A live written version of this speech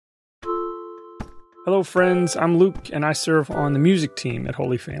Hello friends, I'm Luke and I serve on the music team at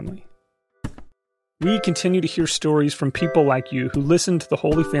Holy Family. We continue to hear stories from people like you who listen to the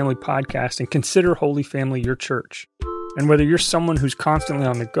Holy Family podcast and consider Holy Family your church. And whether you're someone who's constantly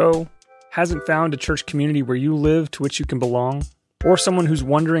on the go, hasn't found a church community where you live to which you can belong, or someone who's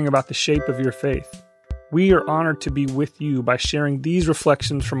wondering about the shape of your faith, we are honored to be with you by sharing these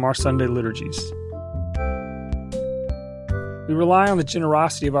reflections from our Sunday liturgies. We rely on the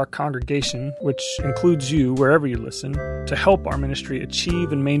generosity of our congregation, which includes you wherever you listen, to help our ministry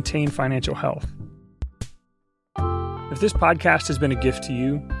achieve and maintain financial health. If this podcast has been a gift to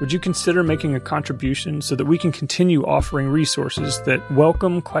you, would you consider making a contribution so that we can continue offering resources that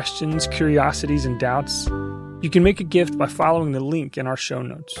welcome questions, curiosities, and doubts? You can make a gift by following the link in our show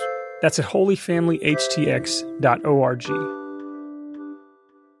notes. That's at holyfamilyhtx.org.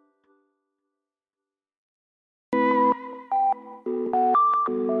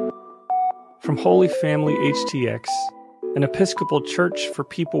 From Holy Family HTX, an Episcopal church for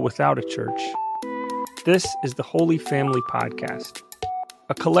people without a church, this is the Holy Family Podcast,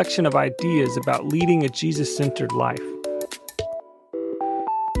 a collection of ideas about leading a Jesus-centered life.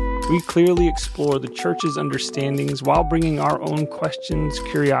 We clearly explore the church's understandings while bringing our own questions,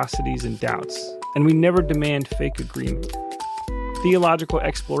 curiosities, and doubts, and we never demand fake agreement. Theological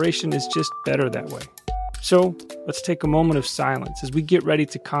exploration is just better that way. So, let's take a moment of silence as we get ready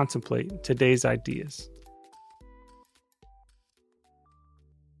to contemplate today's ideas.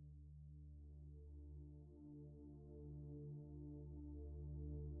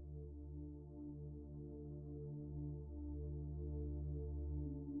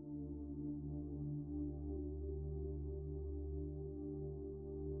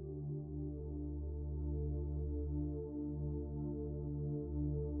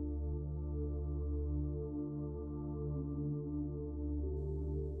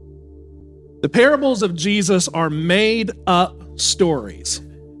 The parables of Jesus are made-up stories.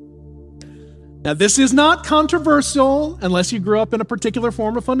 Now, this is not controversial unless you grew up in a particular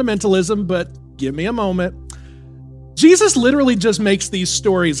form of fundamentalism, but give me a moment. Jesus literally just makes these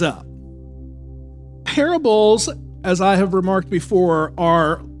stories up. Parables, as I have remarked before,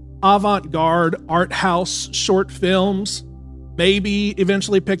 are avant-garde art house short films, maybe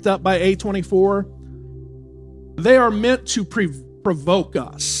eventually picked up by A24. They are meant to provoke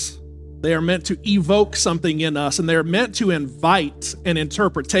us. They are meant to evoke something in us, and they're meant to invite an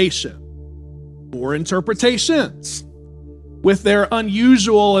interpretation or interpretations with their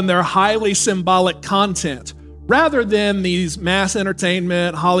unusual and their highly symbolic content, rather than these mass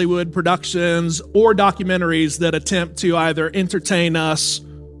entertainment Hollywood productions or documentaries that attempt to either entertain us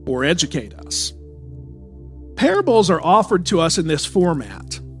or educate us. Parables are offered to us in this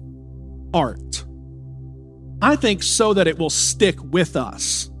format, art. I think so that it will stick with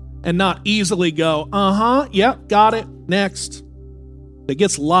us and not easily go, yep, got it, next. It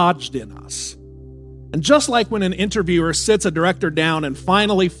gets lodged in us. And just like when an interviewer sits a director down and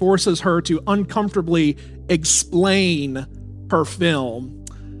finally forces her to uncomfortably explain her film,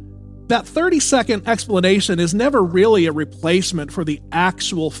 that 30-second explanation is never really a replacement for the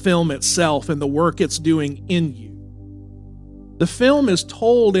actual film itself and the work it's doing in you. The film is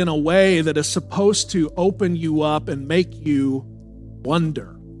told in a way that is supposed to open you up and make you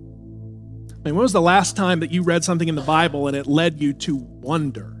wonder. I mean, when was the last time that you read something in the Bible and it led you to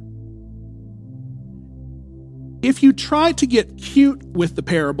wonder? If you try to get cute with the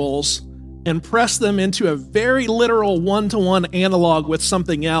parables and press them into a very literal one-to-one analog with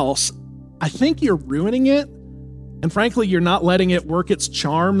something else, I think you're ruining it. And frankly, you're not letting it work its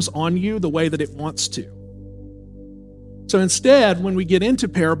charms on you the way that it wants to. So instead, when we get into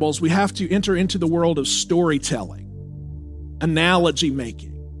parables, we have to enter into the world of storytelling, analogy making,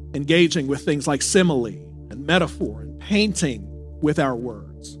 engaging with things like simile and metaphor and painting with our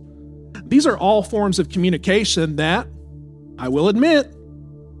words. These are all forms of communication that, I will admit,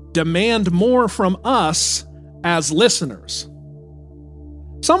 demand more from us as listeners.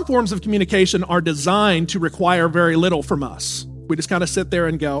 Some forms of communication are designed to require very little from us. We just kind of sit there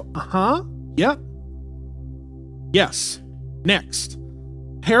and go, yep, yes, next.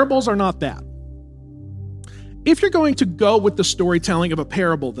 Parables are not that. If you're going to go with the storytelling of a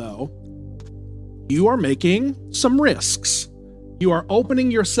parable, though, you are making some risks. You are opening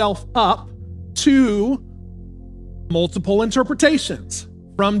yourself up to multiple interpretations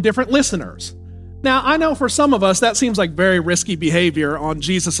from different listeners. Now, I know for some of us, that seems like very risky behavior on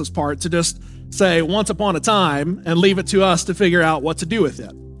Jesus' part to just say once upon a time and leave it to us to figure out what to do with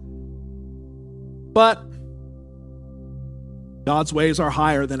it. But God's ways are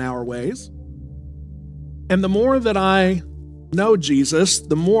higher than our ways. And the more that I know Jesus,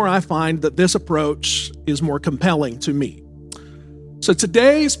 the more I find that this approach is more compelling to me. So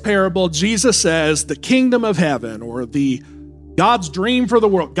today's parable, Jesus says the kingdom of heaven, or the God's dream for the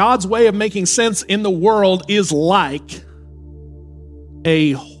world, God's way of making sense in the world, is like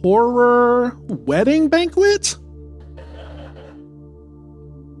a horror wedding banquet?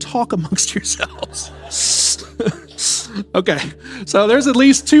 Talk amongst yourselves. Okay, so there's at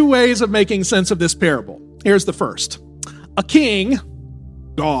least two ways of making sense of this parable. Here's the first. A king,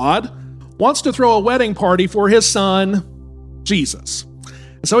 God, wants to throw a wedding party for his son, Jesus.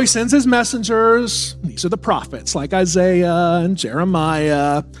 And so he sends his messengers, these are the prophets like Isaiah and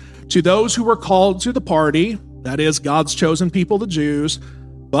Jeremiah, to those who were called to the party, that is God's chosen people, the Jews.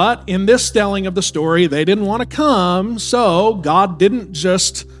 But in this telling of the story, they didn't want to come, so God didn't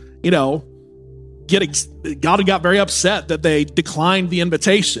just, God got very upset that they declined the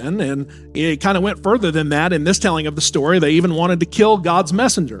invitation, and it kind of went further than that. In this telling of the story, they even wanted to kill God's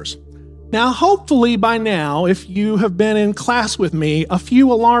messengers. Now, hopefully by now, if you have been in class with me, a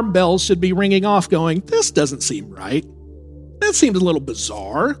few alarm bells should be ringing off going, this doesn't seem right. That seems a little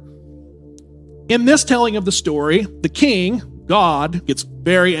bizarre. In this telling of the story, the king, God, gets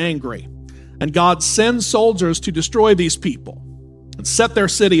very angry, and God sends soldiers to destroy these people and set their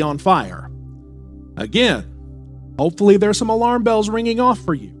city on fire. Again, hopefully there's some alarm bells ringing off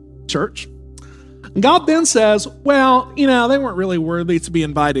for you, church. God then says, well, they weren't really worthy to be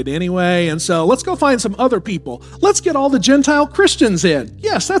invited anyway, and so let's go find some other people. Let's get all the Gentile Christians in.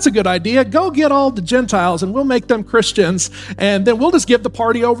 Yes, that's a good idea. Go get all the Gentiles, and we'll make them Christians, and then we'll just give the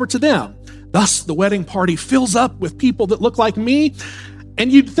party over to them. Thus, the wedding party fills up with people that look like me,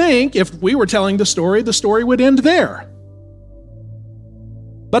 and you'd think if we were telling the story would end there.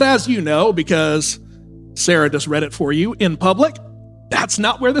 But as you know, because Sarah just read it for you in public, that's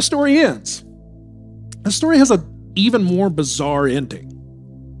not where the story ends. The story has an even more bizarre ending.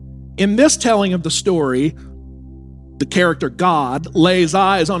 In this telling of the story, the character God lays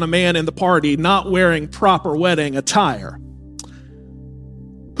eyes on a man in the party not wearing proper wedding attire.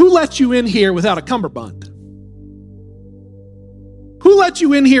 Who let you in here without a cummerbund? Who let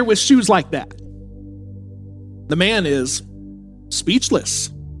you in here with shoes like that? The man is speechless.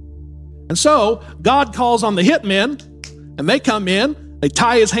 And so God calls on the hitmen, and they come in. They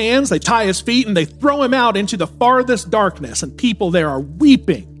tie his hands, they tie his feet, and they throw him out into the farthest darkness, and people there are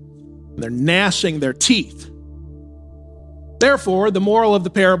weeping, and they're gnashing their teeth. Therefore, the moral of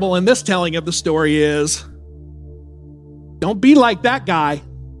the parable in this telling of the story is, don't be like that guy.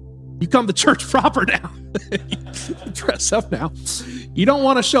 You come to church proper now. Dress up now. You don't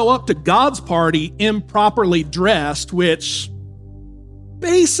want to show up to God's party improperly dressed, which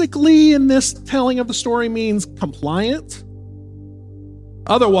basically in this telling of the story means compliant.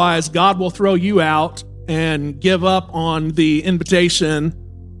 Otherwise, God will throw you out and give up on the invitation,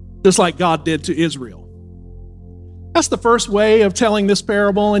 just like God did to Israel. That's the first way of telling this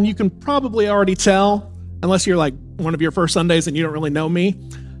parable, and you can probably already tell, unless you're like one of your first Sundays and you don't really know me.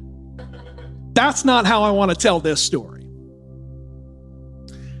 That's not how I want to tell this story.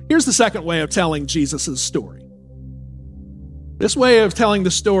 Here's the second way of telling Jesus' story. This way of telling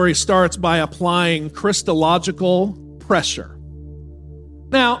the story starts by applying Christological pressure.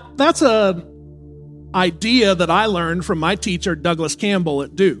 Now, that's an idea that I learned from my teacher, Douglas Campbell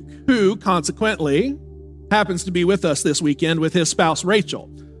at Duke, who, consequently, happens to be with us this weekend with his spouse,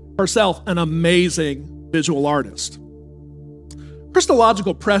 Rachel, herself an amazing visual artist.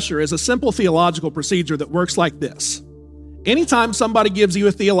 Christological pressure is a simple theological procedure that works like this. Anytime somebody gives you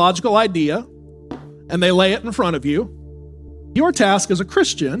a theological idea and they lay it in front of you, your task as a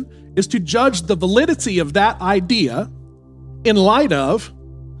Christian is to judge the validity of that idea in light of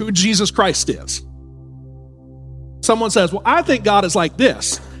who Jesus Christ is. Someone says, well, I think God is like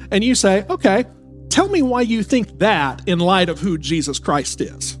this. And you say, okay, tell me why you think that in light of who Jesus Christ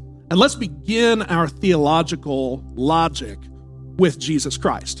is. And let's begin our theological logic with Jesus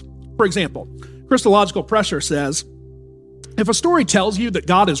Christ. For example, Christological pressure says, if a story tells you that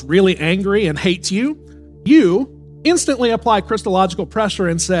God is really angry and hates you, you instantly apply Christological pressure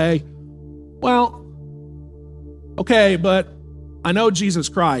and say, well, okay, but I know Jesus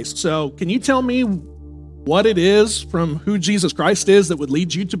Christ, so can you tell me what it is from who Jesus Christ is that would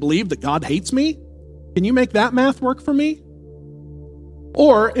lead you to believe that God hates me? Can you make that math work for me?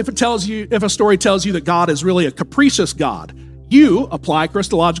 Or if a story tells you that God is really a capricious God, you apply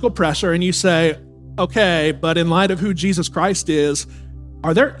Christological pressure and you say, okay, but in light of who Jesus Christ is,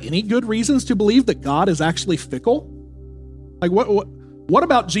 are there any good reasons to believe that God is actually fickle? Like what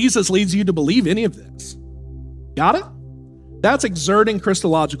about Jesus leads you to believe any of this? Got it? That's exerting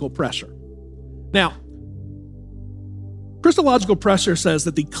Christological pressure. Now, Christological pressure says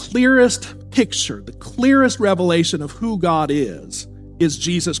that the clearest picture, the clearest revelation of who God is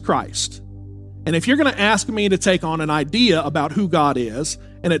Jesus Christ. And if you're going to ask me to take on an idea about who God is,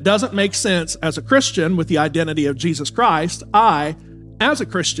 and it doesn't make sense as a Christian with the identity of Jesus Christ, I, as a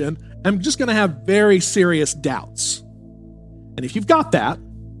Christian, am just going to have very serious doubts. And if you've got that,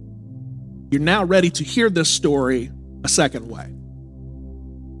 you're now ready to hear this story a second way.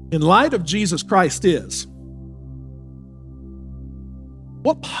 In light of Jesus Christ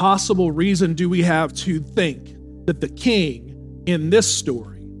what possible reason do we have to think that the king in this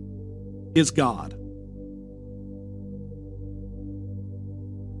story is God?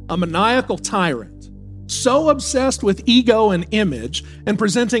 A maniacal tyrant, so obsessed with ego and image and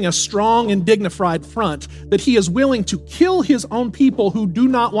presenting a strong and dignified front that he is willing to kill his own people who do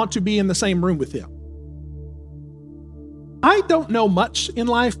not want to be in the same room with him. I don't know much in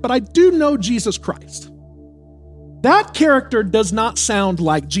life, but I do know Jesus Christ. That character does not sound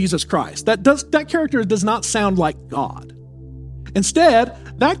like Jesus Christ. That character does not sound like God. Instead,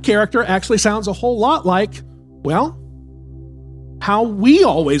 that character actually sounds a whole lot like, well, how we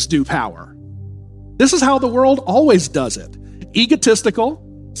always do power. This is how the world always does it. Egotistical,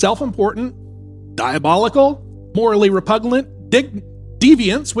 self-important, diabolical, morally repugnant,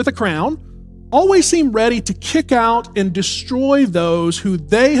 deviants with a crown, always seem ready to kick out and destroy those who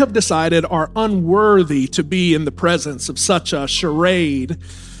they have decided are unworthy to be in the presence of such a charade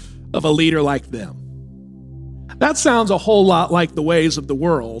of a leader like them. That sounds a whole lot like the ways of the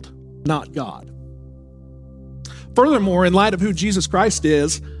world, not God. Furthermore, in light of who Jesus Christ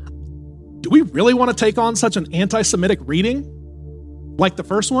is, do we really want to take on such an anti-Semitic reading like the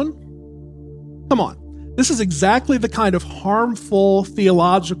first one? Come on. This is exactly the kind of harmful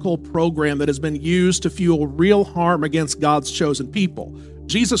theological program that has been used to fuel real harm against God's chosen people.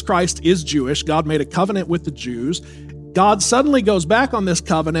 Jesus Christ is Jewish. God made a covenant with the Jews. God suddenly goes back on this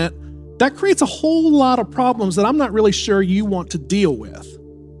covenant. That creates a whole lot of problems that I'm not really sure you want to deal with.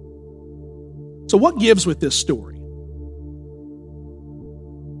 So what gives with this story?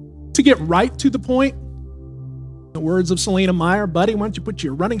 To get right to the point, in the words of Selena Meyer, buddy, why don't you put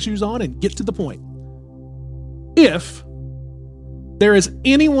your running shoes on and get to the point? If there is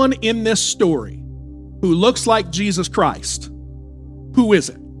anyone in this story who looks like Jesus Christ, who is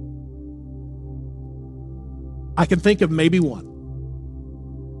it? I can think of maybe one.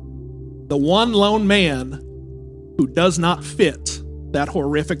 The one lone man who does not fit that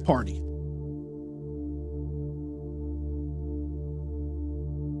horrific party.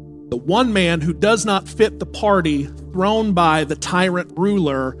 The one man who does not fit the party thrown by the tyrant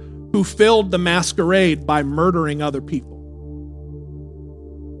ruler who filled the masquerade by murdering other people.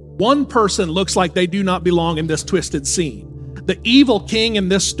 One person looks like they do not belong in this twisted scene. The evil king in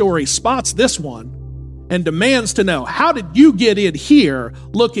this story spots this one and demands to know, how did you get in here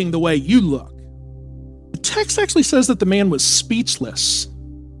looking the way you look? The text actually says that the man was speechless,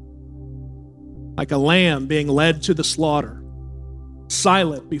 like a lamb being led to the slaughter,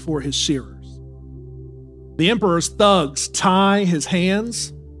 silent before his shearers. The emperor's thugs tie his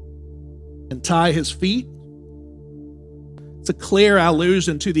hands and tie his feet. It's a clear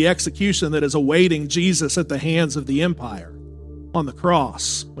allusion to the execution that is awaiting Jesus at the hands of the empire on the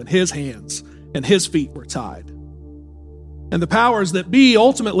cross when his hands and his feet were tied. And the powers that be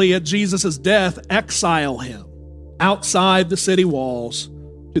ultimately at Jesus' death exile him outside the city walls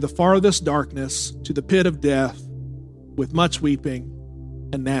to the farthest darkness, to the pit of death, with much weeping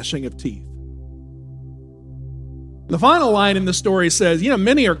and gnashing of teeth. The final line in the story says,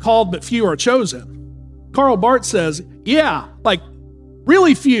 many are called, but few are chosen. Karl Barth says, like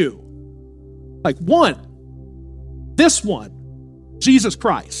really few. Like one. This one, Jesus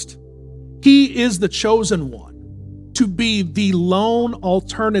Christ. He is the chosen one to be the lone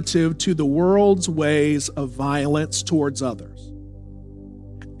alternative to the world's ways of violence towards others.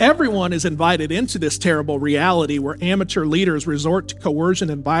 Everyone is invited into this terrible reality where amateur leaders resort to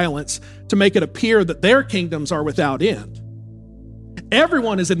coercion and violence to make it appear that their kingdoms are without end.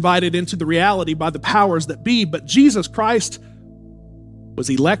 Everyone is invited into the reality by the powers that be, but Jesus Christ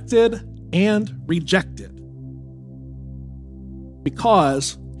was elected and rejected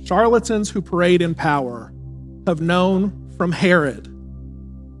because charlatans who parade in power have known from Herod,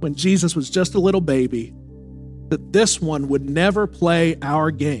 when Jesus was just a little baby, that this one would never play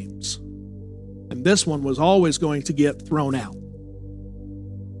our games. And this one was always going to get thrown out.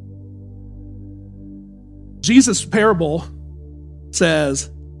 Jesus' parable says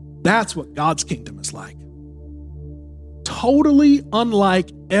that's what God's kingdom is like. Totally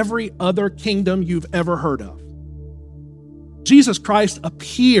unlike every other kingdom you've ever heard of. Jesus Christ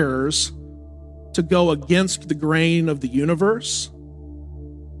appears to go against the grain of the universe.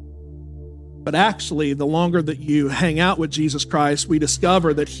 But actually, the longer that you hang out with Jesus Christ, we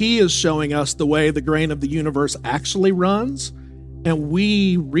discover that he is showing us the way the grain of the universe actually runs. And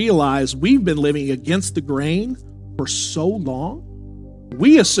we realize we've been living against the grain for so long,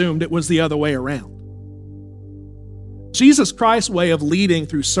 we assumed it was the other way around. Jesus Christ's way of leading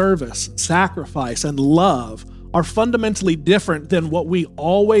through service, sacrifice, and love are fundamentally different than what we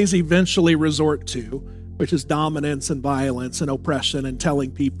always eventually resort to, which is dominance and violence and oppression and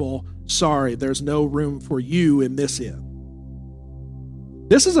telling people, sorry, there's no room for you in this inn.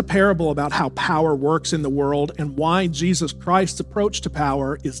 This is a parable about how power works in the world and why Jesus Christ's approach to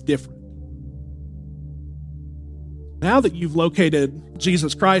power is different. Now that you've located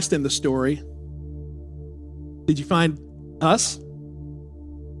Jesus Christ in the story, did you find us?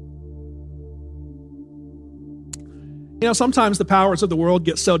 You know, sometimes the powers of the world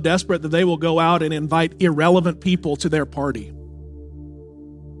get so desperate that they will go out and invite irrelevant people to their party.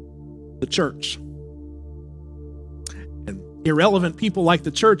 The church. And irrelevant people like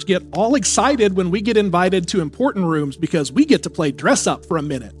the church get all excited when we get invited to important rooms because we get to play dress up for a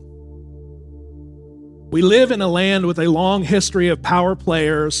minute. We live in a land with a long history of power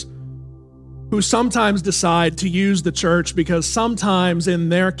players who sometimes decide to use the church because sometimes in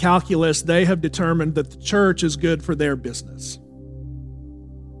their calculus they have determined that the church is good for their business.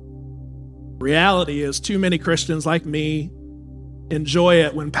 Reality is too many Christians like me enjoy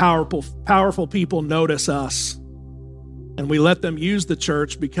it when powerful people notice us and we let them use the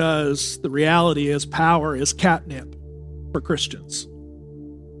church because the reality is power is catnip for Christians.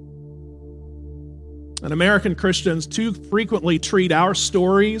 And American Christians too frequently treat our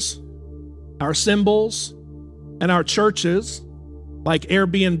stories, our symbols, and our churches like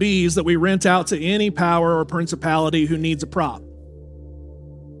Airbnbs that we rent out to any power or principality who needs a prop.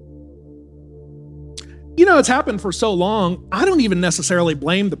 You know, it's happened for so long, I don't even necessarily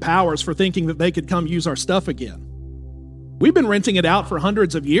blame the powers for thinking that they could come use our stuff again. We've been renting it out for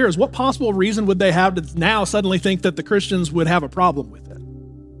hundreds of years. What possible reason would they have to now suddenly think that the Christians would have a problem with it?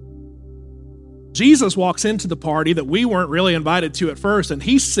 Jesus walks into the party that we weren't really invited to at first, and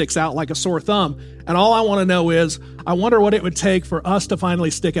he sticks out like a sore thumb. And all I want to know is, I wonder what it would take for us to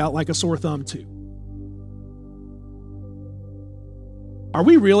finally stick out like a sore thumb too. Are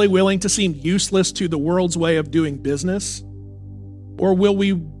we really willing to seem useless to the world's way of doing business? Or will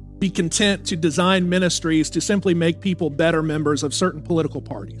we be content to design ministries to simply make people better members of certain political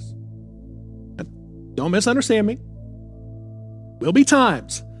parties? And don't misunderstand me. Will be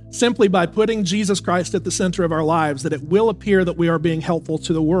times, simply by putting Jesus Christ at the center of our lives, that it will appear that we are being helpful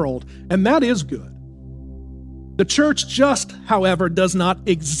to the world, and that is good. The church just, however, does not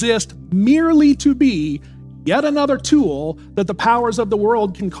exist merely to be yet another tool that the powers of the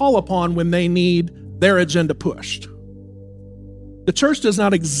world can call upon when they need their agenda pushed. The church does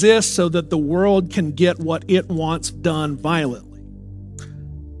not exist so that the world can get what it wants done violently.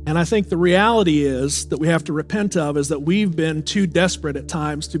 And I think the reality is that we have to repent of is that we've been too desperate at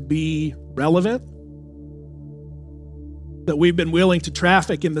times to be relevant, that we've been willing to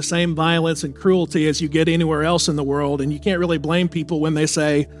traffic in the same violence and cruelty as you get anywhere else in the world. And you can't really blame people when they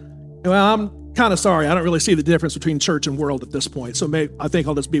say, well, I'm kind of sorry, I don't really see the difference between church and world at this point, so I think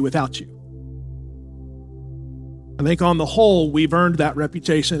I'll just be without you. I think on the whole, we've earned that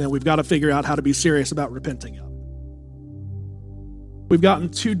reputation, and we've got to figure out how to be serious about repenting of it. We've gotten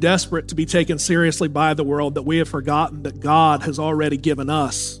too desperate to be taken seriously by the world that we have forgotten that God has already given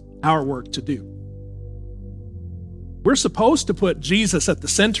us our work to do. We're supposed to put Jesus at the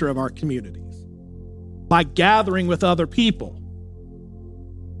center of our communities by gathering with other people,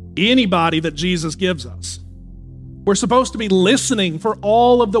 anybody that Jesus gives us. We're supposed to be listening for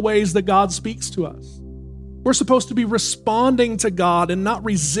all of the ways that God speaks to us. We're supposed to be responding to God and not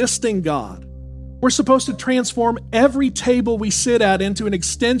resisting God. We're supposed to transform every table we sit at into an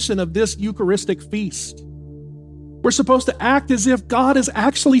extension of this Eucharistic feast. We're supposed to act as if God has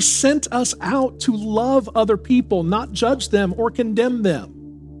actually sent us out to love other people, not judge them or condemn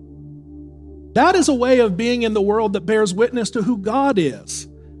them. That is a way of being in the world that bears witness to who God is.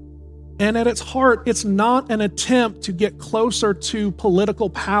 And at its heart, it's not an attempt to get closer to political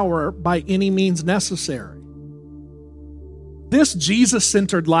power by any means necessary. This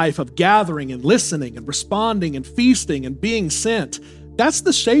Jesus-centered life of gathering and listening and responding and feasting and being sent, that's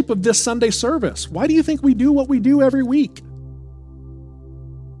the shape of this Sunday service. Why do you think we do what we do every week?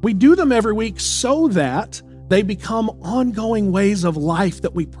 We do them every week so that they become ongoing ways of life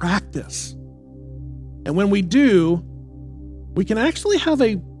that we practice. And when we do, we can actually have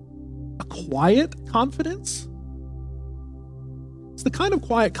a quiet confidence. It's the kind of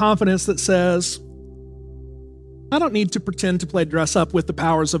quiet confidence that says, I don't need to pretend to play dress up with the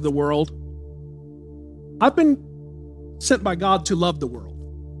powers of the world. I've been sent by God to love the world.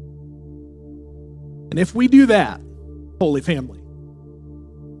 And if we do that, Holy Family,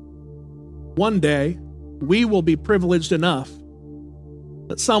 one day we will be privileged enough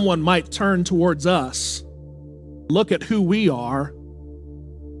that someone might turn towards us, look at who we are,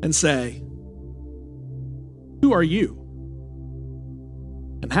 and say, who are you?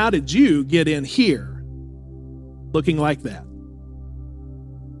 And how did you get in here looking like that?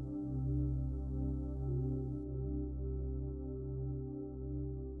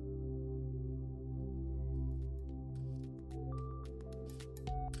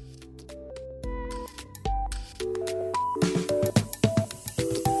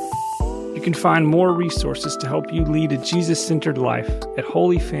 You can find more resources to help you lead a Jesus-centered life at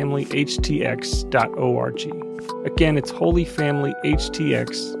holyfamilyhtx.org. Again, it's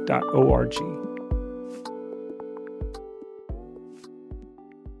holyfamilyhtx.org.